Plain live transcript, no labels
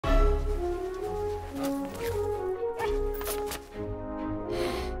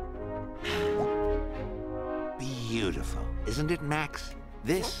isn't it, Max?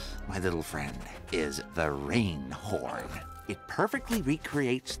 This, my little friend, is the rain horn. It perfectly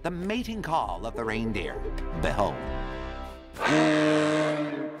recreates the mating call of the reindeer. Behold.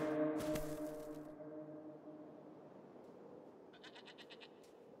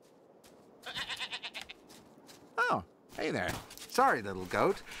 Oh, hey there. Sorry, little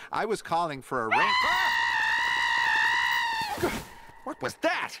goat. I was calling for a rain... What was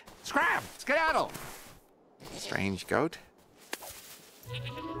that? Scram! Skedaddle! Strange goat.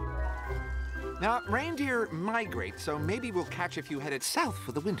 Now, reindeer migrate, so maybe we'll catch a few headed south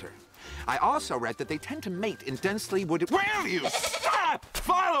for the winter. I also read that they tend to mate in densely wooded... Will you stop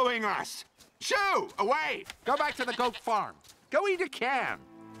following us? Shoo! Away! Go back to the goat farm. Go eat a can.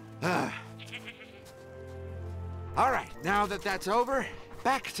 All right, now that that's over,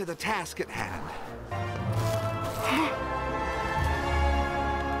 back to the task at hand.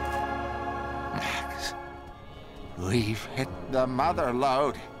 Max, we've hit the mother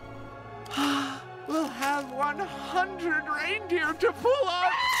lode. We'll have 100 reindeer to pull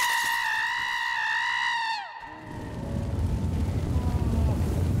up.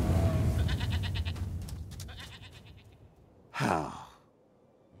 Oh.